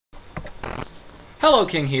Hello,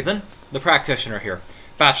 KingHeathen. The practitioner here.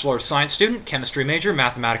 Bachelor of Science student, chemistry major,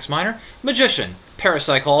 mathematics minor, magician,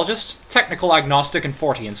 parapsychologist, technical agnostic, and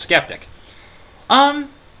Fortean skeptic.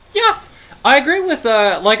 Yeah, I agree with,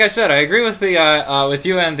 like I said, I agree with the, with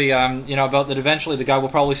you and the, about that eventually the guy will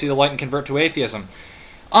probably see the light and convert to atheism.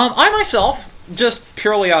 I myself, just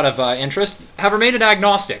purely out of interest, have remained an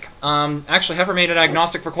agnostic. Actually have remained an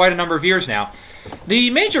agnostic for quite a number of years now.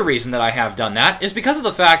 The major reason that I have done that is because of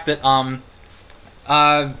the fact that,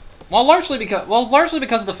 largely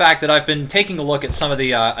because of the fact that I've been taking a look at some of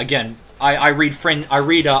the, again, I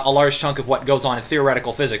read a large chunk of what goes on in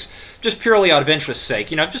theoretical physics, just purely out of interest's sake,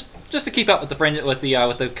 just to keep up with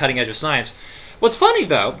the cutting edge of science. What's funny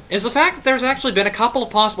though is the fact that there's actually been a couple of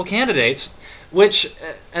possible candidates, which,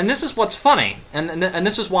 and this is what's funny, and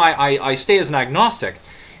this is why I stay as an agnostic,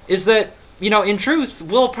 is that in truth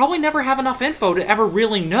we'll probably never have enough info to ever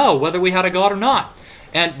really know whether we had a God or not.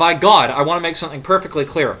 And by God, I want to make something perfectly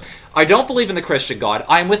clear. I don't believe in the Christian God.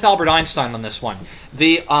 I am with Albert Einstein on this one.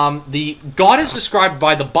 The God as described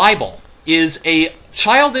by the Bible is a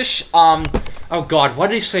childish, oh God, what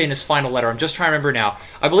did he say in his final letter? I'm just trying to remember now.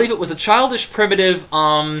 I believe it was a childish primitive,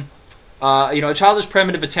 a childish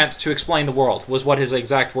primitive attempt to explain the world, was what his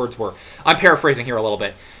exact words were. I'm paraphrasing here a little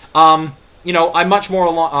bit. I'm much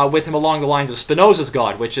more with him along the lines of Spinoza's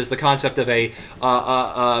God, which is the concept of a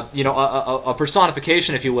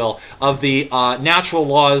personification, if you will, of the natural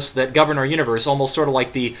laws that govern our universe, almost sort of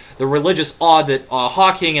like the religious awe that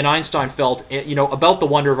Hawking and Einstein felt, about the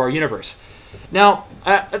wonder of our universe. Now,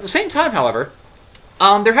 at the same time, however,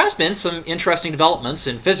 there has been some interesting developments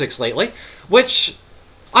in physics lately, which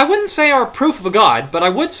I wouldn't say are proof of a God, but I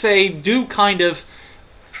would say do kind of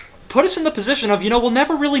put us in the position of, we'll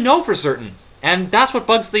never really know for certain. And that's what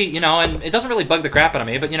bugs the, and it doesn't really bug the crap out of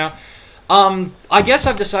me, but, I guess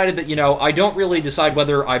I've decided that, I don't really decide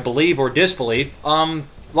whether I believe or disbelieve,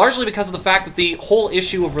 largely because of the fact that the whole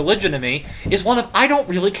issue of religion to me is one of, I don't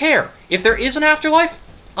really care. If there is an afterlife,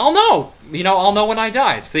 I'll know. I'll know when I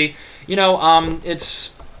die. It's the,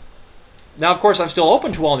 it's, now, of course, I'm still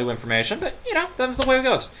open to all new information, but, that's the way it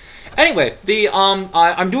goes. Anyway,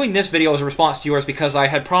 I'm doing this video as a response to yours because I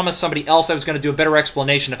had promised somebody else I was going to do a better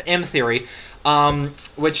explanation of M theory,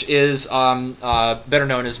 which is better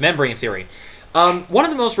known as membrane theory. One of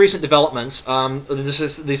the most recent developments, this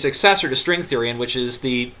is the successor to string theory, and which is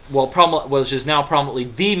which is now prominently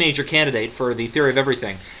the major candidate for the theory of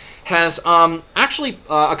everything, has actually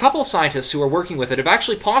a couple of scientists who are working with it have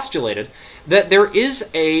actually postulated that there is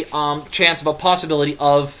a chance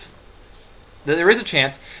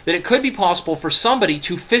that it could be possible for somebody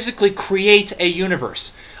to physically create a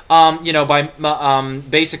universe,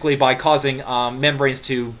 basically by causing membranes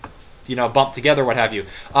to, bump together, what have you,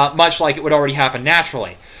 much like it would already happen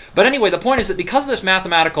naturally. But anyway, the point is that because of this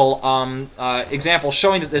mathematical example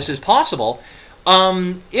showing that this is possible,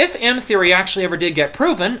 if M theory actually ever did get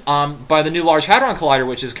proven by the new Large Hadron Collider,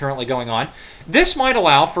 which is currently going on, this might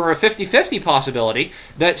allow for a 50-50 possibility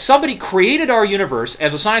that somebody created our universe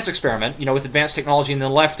as a science experiment, with advanced technology, and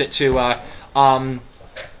then left it to,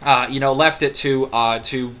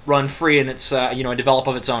 to run free and its, and develop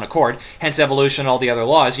of its own accord. Hence evolution and all the other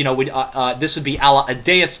laws. This would be a la a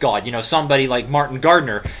deist god. Somebody like Martin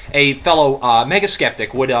Gardner, a fellow mega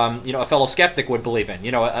skeptic would, a fellow skeptic would believe in.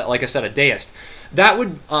 Like I said, a deist. That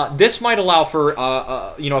would, this might allow for,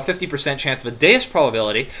 a 50% chance of a deist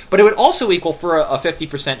probability, but it would also equal for a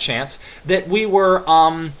 50% chance that we were,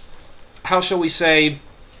 how shall we say,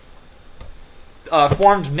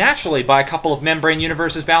 formed naturally by a couple of membrane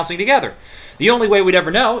universes bouncing together. The only way we'd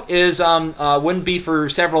ever know is wouldn't be for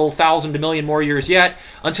several thousand to million more years yet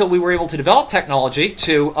until we were able to develop technology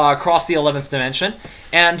to cross the 11th dimension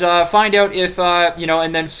and find out if,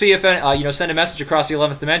 and then see if, send a message across the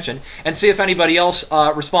 11th dimension and see if anybody else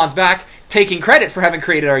responds back, taking credit for having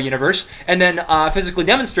created our universe, and then physically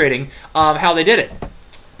demonstrating how they did it.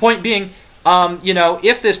 Point being,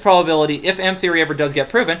 if this probability, if M theory ever does get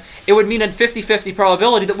proven, it would mean a 50-50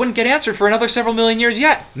 probability that wouldn't get answered for another several million years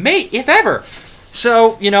yet. If ever.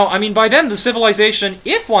 So, by then the civilization,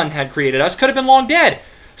 if one had created us, could have been long dead.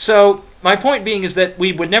 So, my point being is that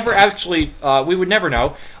we would never actually, we would never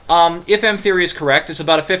know. If M theory is correct, it's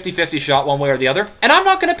about a 50-50 shot one way or the other. And I'm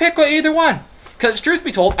not going to pick either one. Because, truth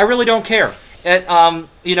be told, I really don't care. Under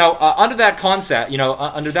that concept,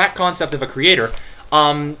 under that concept of a creator,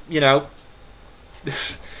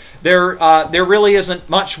 there really isn't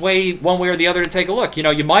much way one way or the other to take a look.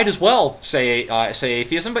 You might as well say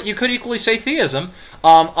atheism, but you could equally say theism,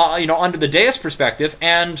 under the deist perspective,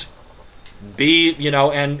 and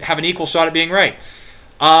and have an equal shot at being right.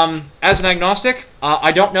 As an agnostic,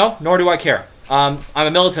 I don't know, nor do I care. I'm a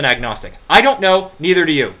militant agnostic. I don't know, neither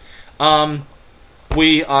do you. The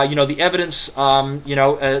evidence, for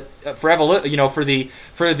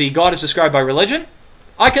the God as described by religion,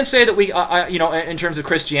 I can say that in terms of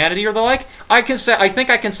Christianity or the like, I think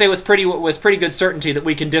I can say with pretty good certainty that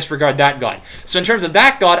we can disregard that God. So in terms of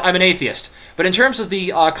that God, I'm an atheist. But in terms of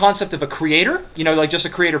the concept of a creator, like just a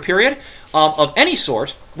creator period, of any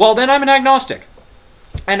sort, well, then I'm an agnostic.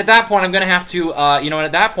 And at that point, I'm going to have to,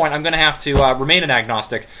 remain an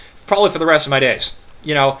agnostic, probably for the rest of my days.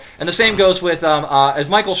 And the same goes with, as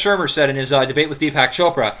Michael Shermer said in his debate with Deepak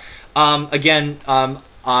Chopra,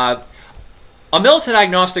 a militant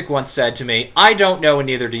agnostic once said to me, "I don't know and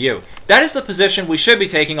neither do you." That is the position we should be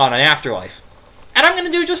taking on an afterlife. And I'm going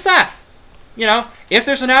to do just that. If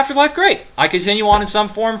there's an afterlife, great. I continue on in some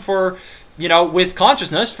form for, with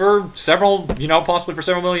consciousness for several, possibly for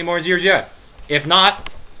several million more years yet. If not,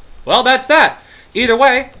 well, that's that. Either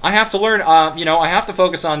way, I have to learn, I have to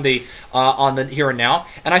focus on the here and now,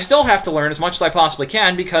 and I still have to learn as much as I possibly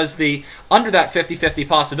can, because under that 50-50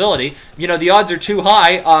 possibility, the odds are too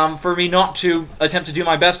high for me not to attempt to do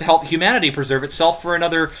my best to help humanity preserve itself for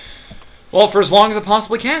for as long as it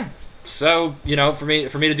possibly can. So, for me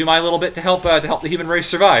to do my little bit to help the human race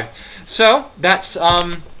survive. So, that's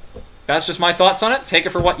just my thoughts on it. Take it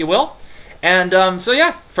for what you will. And, so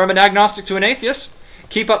yeah, from an agnostic to an atheist,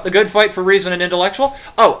 keep up the good fight for reason and intellectual.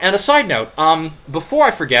 Oh, and a side note, before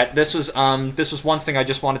I forget, this was one thing I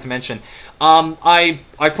just wanted to mention. I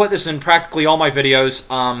put this in practically all my videos,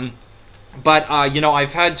 but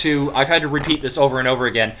I've had to repeat this over and over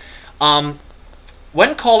again.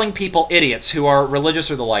 When calling people idiots who are religious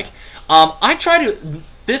or the like, I try to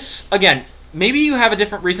again. Maybe you have a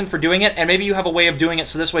different reason for doing it, and maybe you have a way of doing it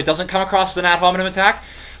so this way it doesn't come across as an ad hominem attack.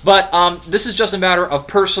 But this is just a matter of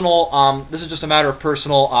personal.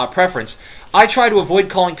 Preference. I try to avoid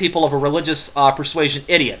calling people of a religious persuasion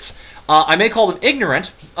idiots. I may call them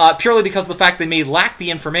ignorant purely because of the fact they may lack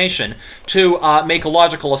the information to make a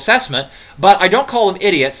logical assessment. But I don't call them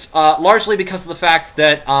idiots largely because of the fact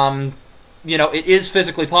that it is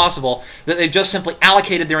physically possible that they've just simply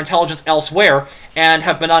allocated their intelligence elsewhere and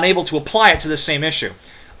have been unable to apply it to this same issue.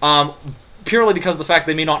 Purely because of the fact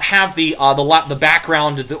they may not have the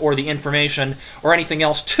background or the information or anything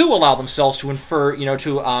else to allow themselves to infer,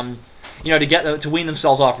 to wean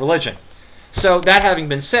themselves off religion. So that having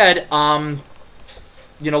been said, like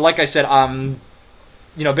I said,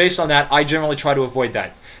 based on that, I generally try to avoid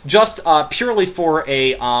that. Just purely for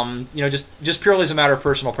a, just purely as a matter of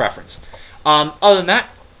personal preference. Other than that,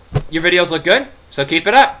 your videos look good, so keep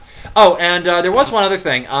it up. Oh, and there was one other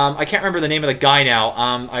thing. I can't remember the name of the guy now.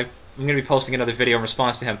 I'm going to be posting another video in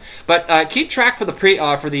response to him. But keep track for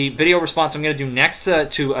the video response I'm going to do next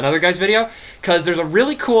to another guy's video, because there's a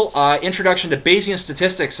really cool introduction to Bayesian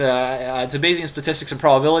statistics, and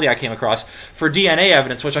probability I came across for DNA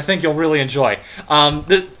evidence, which I think you'll really enjoy.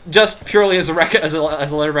 Just purely as a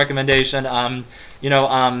letter recommendation.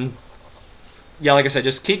 Yeah, like I said,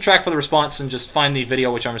 just keep track for the response and just find the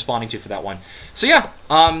video which I'm responding to for that one. So yeah,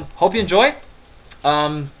 hope you enjoy.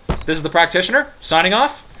 This is the Practitioner signing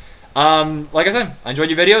off. Like I said, I enjoyed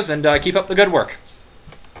your videos, and keep up the good work.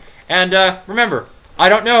 And remember, I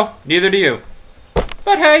don't know, neither do you.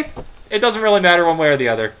 But hey, it doesn't really matter one way or the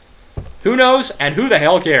other. Who knows, and who the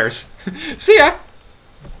hell cares? See ya!